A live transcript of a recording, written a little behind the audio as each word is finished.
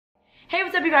Hey,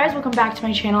 what's up you guys? Welcome back to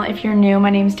my channel. If you're new, my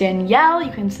name's Danielle.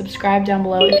 You can subscribe down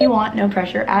below if you want, no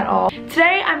pressure at all.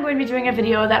 Today, I'm going to be doing a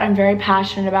video that I'm very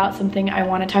passionate about, something I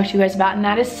want to talk to you guys about, and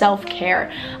that is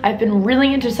self-care. I've been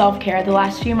really into self-care the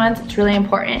last few months. It's really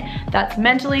important. That's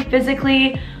mentally,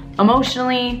 physically,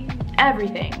 emotionally,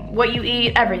 everything. What you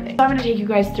eat, everything. So I'm gonna take you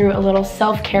guys through a little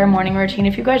self-care morning routine.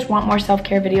 If you guys want more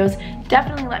self-care videos,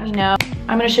 definitely let me know.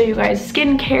 I'm gonna show you guys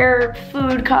skincare,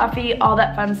 food, coffee, all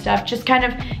that fun stuff. Just kind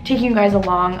of taking you guys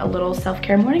along a little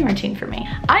self-care morning routine for me.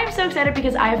 I am so excited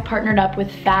because I have partnered up with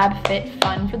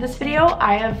FabFitFun for this video.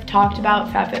 I have talked about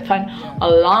FabFitFun a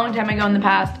long time ago in the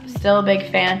past. Still a big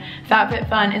fan.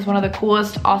 FabFitFun is one of the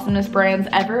coolest, awesomest brands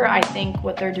ever. I think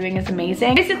what they're doing is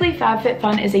amazing. Basically,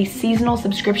 FabFitFun is a seasonal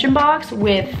subscription box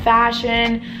with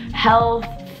fashion, health,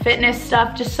 fitness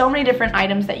stuff, just so many different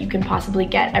items that you can possibly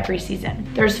get every season.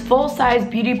 There's full-size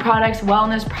beauty products,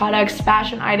 wellness products,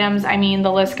 fashion items, I mean,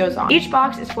 the list goes on. Each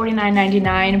box is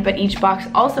 $49.99, but each box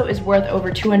also is worth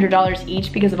over $200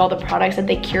 each because of all the products that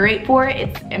they curate for it.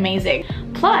 It's amazing.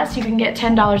 Plus, you can get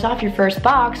 $10 off your first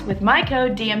box with my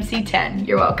code DMC10.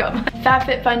 You're welcome.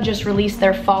 FabFitFun just released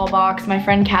their fall box. My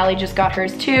friend Callie just got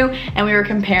hers too, and we were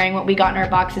comparing what we got in our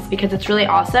boxes because it's really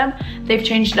awesome. They've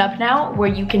changed it up now where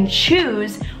you can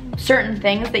choose certain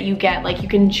things that you get. Like you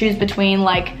can choose between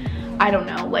like, I don't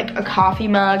know, like a coffee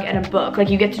mug and a book. Like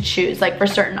you get to choose like for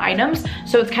certain items.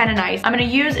 So it's kind of nice. I'm gonna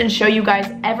use and show you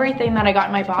guys everything that I got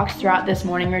in my box throughout this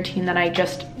morning routine that I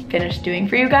just finished doing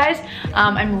for you guys.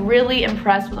 I'm really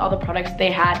impressed with all the products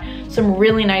they had. Some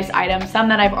really nice items, some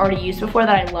that I've already used before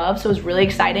that I love, so it's really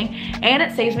exciting. And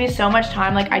it saves me so much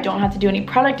time, like I don't have to do any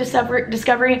product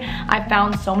discovery. I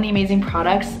found so many amazing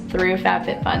products through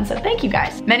FabFitFun, so thank you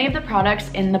guys. Many of the products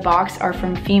in the box are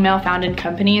from female-founded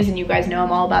companies, and you guys know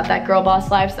I'm all about that girl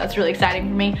boss life, so that's really exciting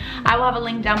for me. I will have a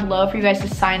link down below for you guys to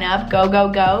sign up. Go, go,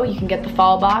 go. You can get the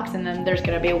fall box, and then there's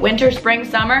gonna be a winter, spring,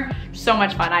 summer. So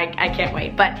much fun, I can't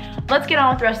wait. But let's get on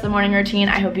with the rest of the morning routine.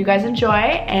 I hope you guys enjoy,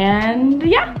 and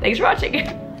yeah, thanks for watching.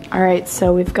 All right,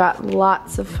 so we've got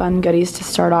lots of fun goodies to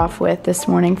start off with this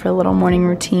morning for a little morning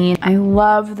routine. I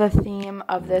love the theme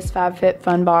of this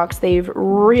FabFitFun box. They've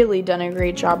really done a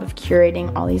great job of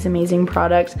curating all these amazing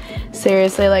products.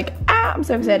 Seriously, like, I'm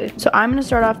so excited. So I'm gonna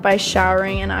start off by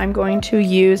showering, and I'm going to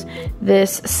use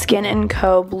this Skin &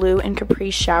 Co. Blue and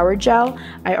Capri Shower Gel.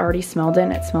 I already smelled it,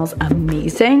 and it smells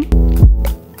amazing.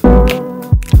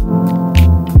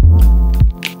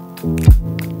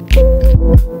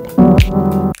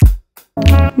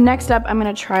 Next up, I'm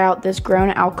gonna try out this Grown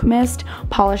Alchemist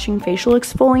Polishing Facial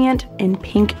Exfoliant in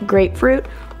Pink Grapefruit.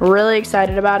 Really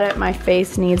excited about it. My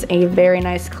face needs a very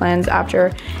nice cleanse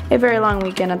after a very long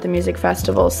weekend at the music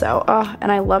festival. So,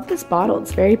 and I love this bottle.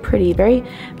 It's very pretty,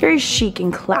 very chic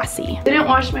and classy. Didn't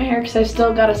wash my hair because I've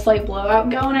still got a slight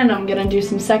blowout going, and I'm gonna do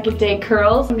some second day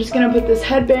curls. I'm just gonna put this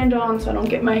headband on so I don't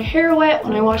get my hair wet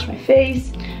when I wash my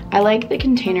face. I like the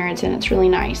container it's in, it's really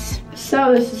nice.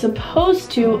 So this is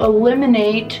supposed to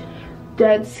eliminate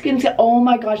dead skin. Oh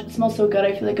my gosh, it smells so good.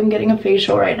 I feel like I'm getting a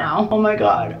facial right now. Oh my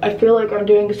god, I feel like I'm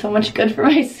doing so much good for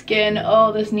my skin.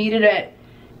 Oh, this needed it.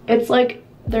 It's like,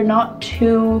 they're not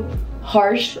too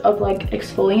harsh of like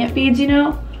exfoliant beads, you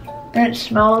know? And it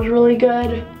smells really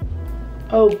good.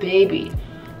 Oh baby,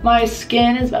 my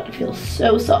skin is about to feel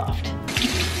so soft.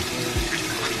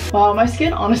 Wow, my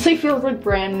skin honestly feels like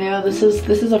brand new. This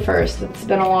is a first. It's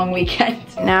been a long weekend.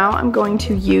 Now I'm going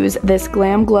to use this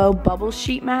Glam Glow Bubble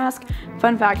Sheet Mask.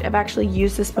 Fun fact, I've actually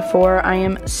used this before. I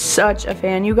am such a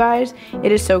fan, you guys.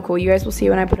 It is so cool. You guys will see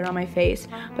when I put it on my face.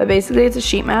 But basically it's a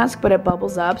sheet mask, but it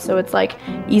bubbles up, so it's like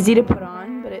easy to put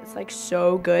on, but it's like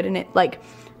so good, and it like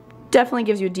definitely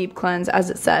gives you a deep cleanse, as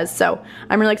it says. So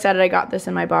I'm really excited I got this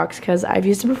in my box because I've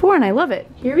used it before and I love it.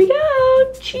 Here we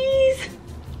go, cheese.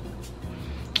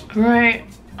 All right,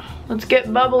 let's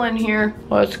get bubbling here.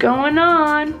 What's going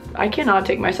on? I cannot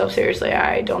take myself seriously.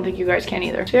 I don't think you guys can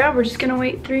either. So yeah, we're just gonna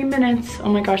wait 3 minutes. Oh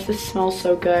my gosh, this smells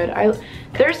so good.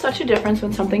 There's such a difference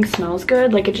when something smells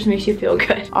good. Like, it just makes you feel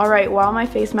good. All right, while my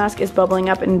face mask is bubbling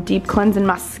up and deep cleansing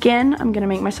my skin, I'm gonna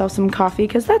make myself some coffee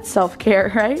because that's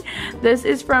self-care, right? This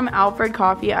is from Alfred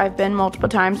Coffee. I've been multiple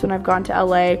times when I've gone to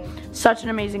LA. Such an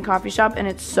amazing coffee shop, and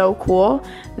it's so cool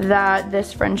that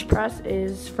this French press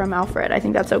is from Alfred. I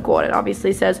think that's so cool. It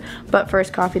obviously says, but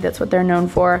first coffee, that's what they're known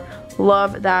for.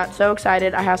 Love that, so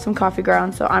excited. I have some coffee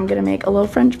grounds, so I'm gonna make a little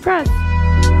French press.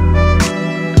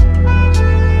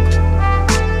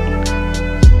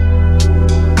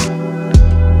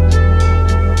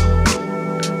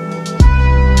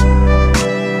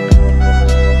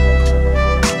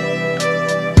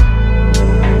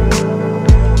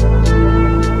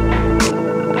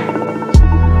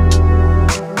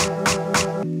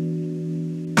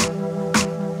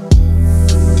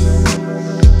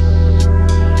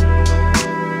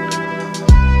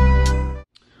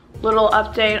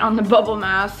 update on the bubble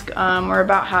mask. We're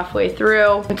about halfway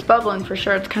through. It's bubbling for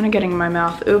sure. It's kind of getting in my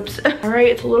mouth. Oops. All right,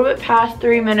 it's a little bit past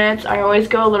 3 minutes. I always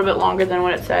go a little bit longer than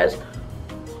what it says.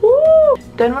 Woo!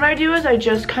 Then what I do is I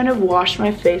just kind of wash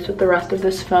my face with the rest of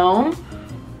this foam.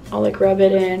 I'll like rub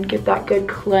it in, get that good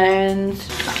cleanse.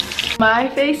 My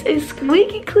face is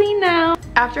squeaky clean now.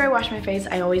 After I wash my face,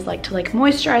 I always like to like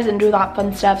moisturize and do that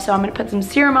fun stuff. So I'm gonna put some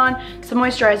serum on, some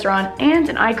moisturizer on, and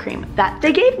an eye cream that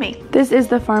they gave me. This is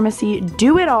the Pharmacy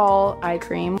Do It All eye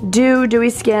cream. Dewy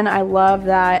skin, I love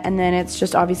that. And then it's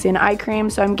just obviously an eye cream.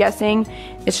 So I'm guessing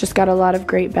it's just got a lot of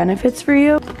great benefits for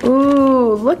you.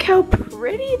 Ooh, look how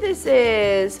pretty this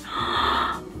is.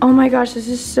 Oh my gosh, this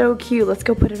is so cute. Let's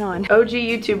go put it on. OG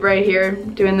YouTube right here,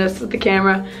 doing this with the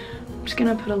camera. I'm just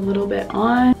gonna put a little bit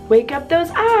on. Wake up those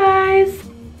eyes.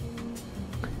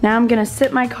 Now I'm gonna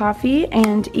sip my coffee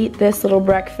and eat this little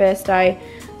breakfast. I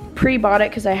pre-bought it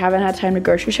because I haven't had time to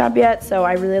grocery shop yet, so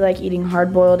I really like eating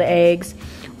hard-boiled eggs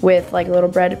with like a little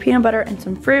bread, peanut butter, and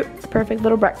some fruit. It's the perfect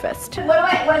little breakfast.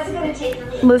 What's it gonna take for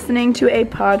me? Listening to a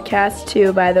podcast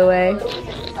too, by the way.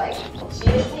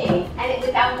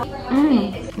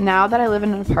 Now that I live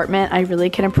in an apartment, I really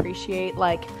can appreciate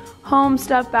like home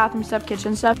stuff, bathroom stuff,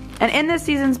 kitchen stuff. And in this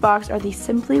season's box are these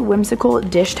Simply Whimsical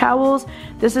dish towels.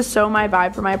 This is so my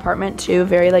vibe for my apartment too.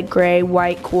 Very like gray,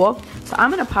 white, cool. So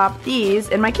I'm gonna pop these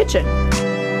in my kitchen.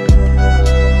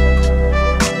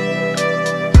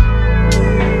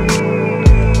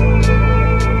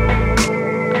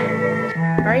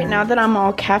 Alright, now that I'm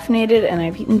all caffeinated and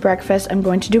I've eaten breakfast, I'm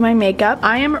going to do my makeup.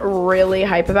 I am really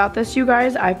hype about this, you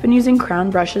guys. I've been using Crown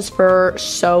brushes for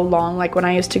so long, like when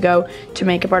I used to go to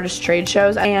makeup artist trade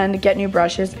shows and get new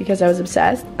brushes because I was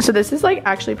obsessed. So this is like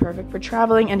actually perfect for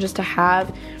traveling and just to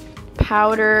have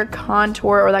powder,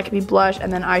 contour, or that could be blush,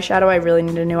 and then eyeshadow. I really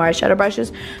need a new eyeshadow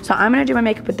brushes. So I'm gonna do my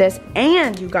makeup with this.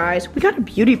 And you guys, we got a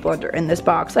beauty blender in this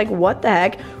box. Like what the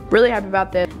heck? Really happy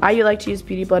about this. I like to use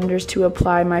beauty blenders to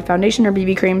apply my foundation or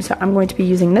BB cream, so I'm going to be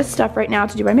using this stuff right now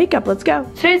to do my makeup. Let's go.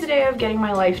 Today's the day of getting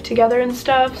my life together and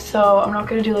stuff, so I'm not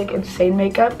gonna do like insane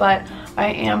makeup, but I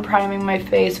am priming my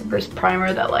face with this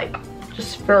primer that like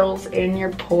just fills in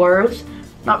your pores.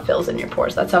 Not fills in your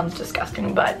pores, that sounds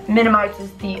disgusting, but minimizes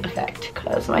the effect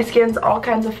because my skin's all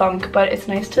kinds of funk, but it's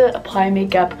nice to apply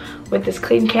makeup with this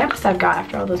clean canvas I've got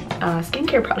after all those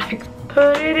skincare products.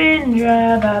 Put it in,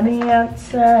 drive on the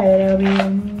outside of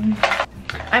you.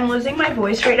 I'm losing my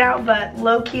voice right now, but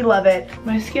low-key love it.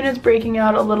 My skin is breaking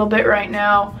out a little bit right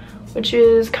now, which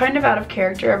is kind of out of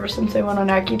character ever since I went on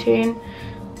Accutane.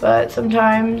 But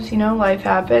sometimes, you know, life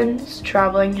happens,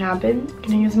 traveling happens.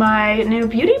 Gonna use my new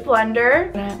beauty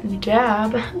blender and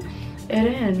dab it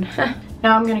in.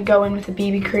 Now I'm gonna go in with a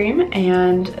BB cream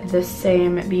and this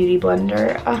same beauty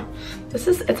blender.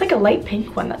 It's like a light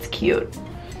pink one, that's cute.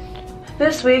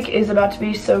 This week is about to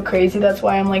be so crazy. That's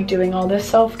why I'm like doing all this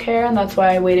self-care, and that's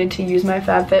why I waited to use my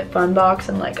FabFitFun box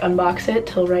and like unbox it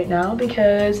till right now,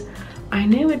 because I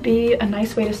knew it'd be a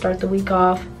nice way to start the week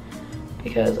off,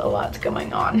 because a lot's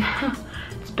going on.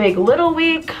 It's big little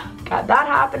week, got that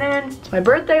happening. It's my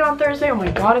birthday on Thursday. Oh my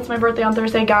god, it's my birthday on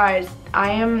Thursday. Guys,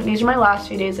 these are my last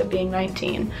few days of being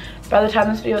 19. By the time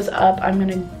this video is up, I'm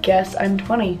gonna guess I'm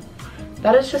 20.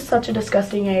 That is just such a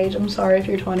disgusting age. I'm sorry if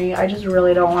you're 20. I just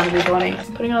really don't want to be 20.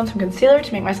 I'm putting on some concealer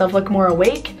to make myself look more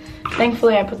awake.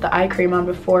 Thankfully, I put the eye cream on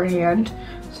beforehand,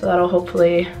 so that'll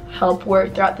hopefully help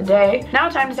work throughout the day. Now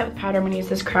time to set with powder. I'm gonna use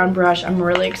this Crown brush. I'm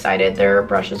really excited. Their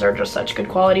brushes are just such good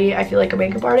quality. I feel like a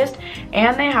makeup artist.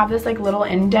 And they have this like little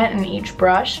indent in each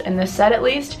brush, in this set at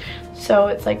least. So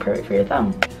it's like perfect for your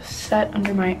thumb. Set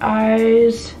under my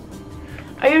eyes.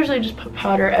 I usually just put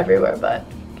powder everywhere, but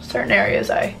certain areas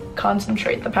I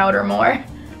concentrate the powder more.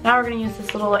 Now we're gonna use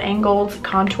this little angled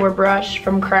contour brush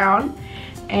from Crown.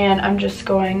 And I'm just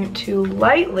going to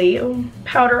lightly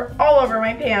powder all over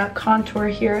my pan. Contour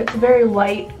here. It's a very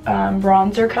light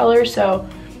bronzer color,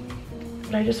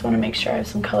 but I just want to make sure I have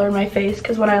some color in my face,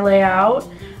 because when I lay out,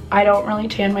 I don't really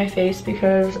tan my face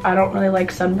because I don't really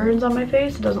like sunburns on my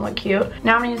face. It doesn't look cute.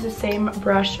 Now I'm gonna use the same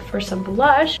brush for some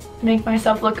blush. Make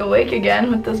myself look awake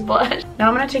again with this blush. Now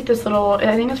I'm gonna take this little,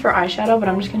 I think it's for eyeshadow, but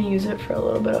I'm just gonna use it for a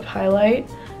little bit of highlight,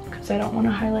 because I don't want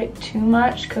to highlight too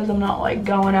much because I'm not like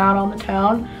going out on the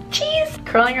town. Jeez!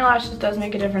 Curling your lashes does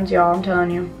make a difference, y'all, I'm telling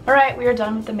you. Alright, we are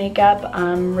done with the makeup.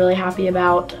 I'm really happy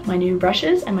about my new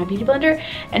brushes and my beauty blender.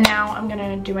 And now I'm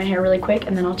gonna do my hair really quick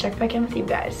and then I'll check back in with you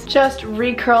guys. Just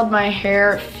recurled my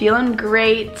hair, feeling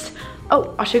great.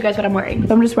 Oh, I'll show you guys what I'm wearing.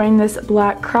 So I'm just wearing this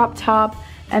black crop top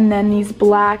And then these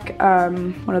black,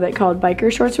 what are they called,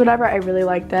 biker shorts or whatever, I really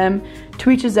like them. To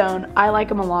each his own. I like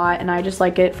them a lot, and I just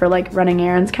like it for like running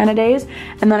errands kind of days.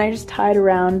 And then I just tied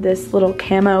around this little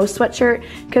camo sweatshirt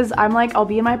because I'm like, I'll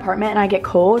be in my apartment and I get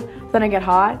cold, then I get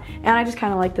hot, and I just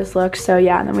kind of like this look. So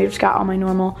yeah, and then we just got all my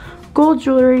normal gold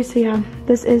jewelry. So yeah,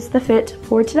 this is the fit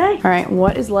for today. All right,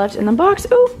 what is left in the box?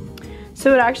 Ooh.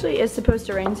 So it actually is supposed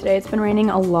to rain today. It's been raining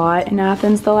a lot in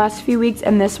Athens the last few weeks,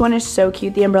 and this one is so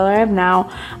cute. The umbrella I have now,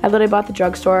 I literally bought the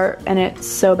drugstore, and it's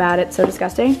so bad, it's so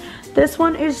disgusting. This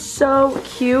one is so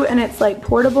cute, and it's like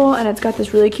portable, and it's got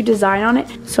this really cute design on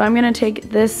it. So I'm gonna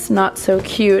take this not so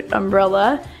cute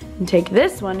umbrella and take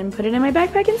this one and put it in my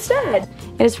backpack instead.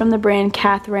 It is from the brand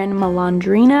Catherine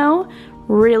Malandrino.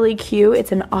 Really cute.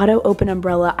 It's an auto open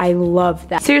umbrella. I love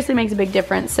that. Seriously makes a big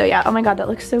difference. So yeah, oh my god, that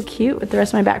looks so cute with the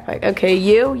rest of my backpack. Okay,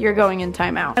 you're going in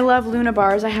timeout. I love Luna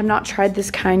bars. I have not tried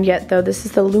this kind yet though. This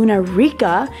is the Luna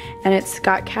Rica, and it's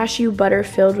got cashew butter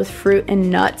filled with fruit and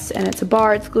nuts, and it's a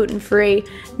bar. It's gluten-free,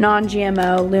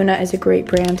 non-GMO. Luna is a great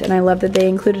brand, and I love that they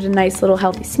included a nice little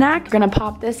healthy snack. I'm gonna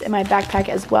pop this in my backpack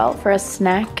as well for a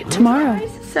snack tomorrow.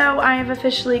 So I have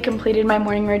officially completed my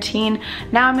morning routine.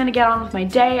 Now I'm gonna get on with my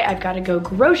day. I've got to go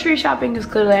grocery shopping because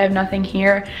clearly I have nothing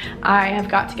here. I have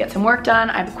got to get some work done.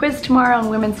 I have a quiz tomorrow on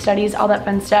women's studies, all that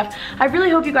fun stuff. I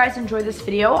really hope you guys enjoyed this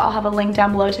video. I'll have a link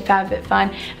down below to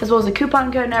FabFitFun, as well as a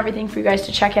coupon code and everything for you guys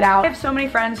to check it out. I have so many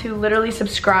friends who literally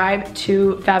subscribe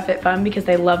to FabFitFun because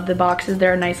they love the boxes.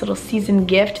 They're a nice little season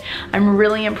gift. I'm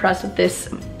really impressed with this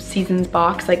season's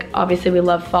box. Like, obviously we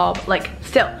love fall, but like,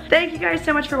 still. Thank you guys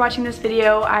so much for watching this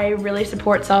video. I really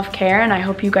support self-care, and I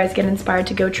hope you guys get inspired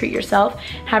to go treat yourself,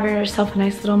 have yourself a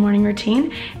nice little morning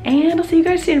routine, and I'll see you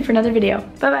guys soon for another video.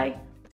 Bye bye.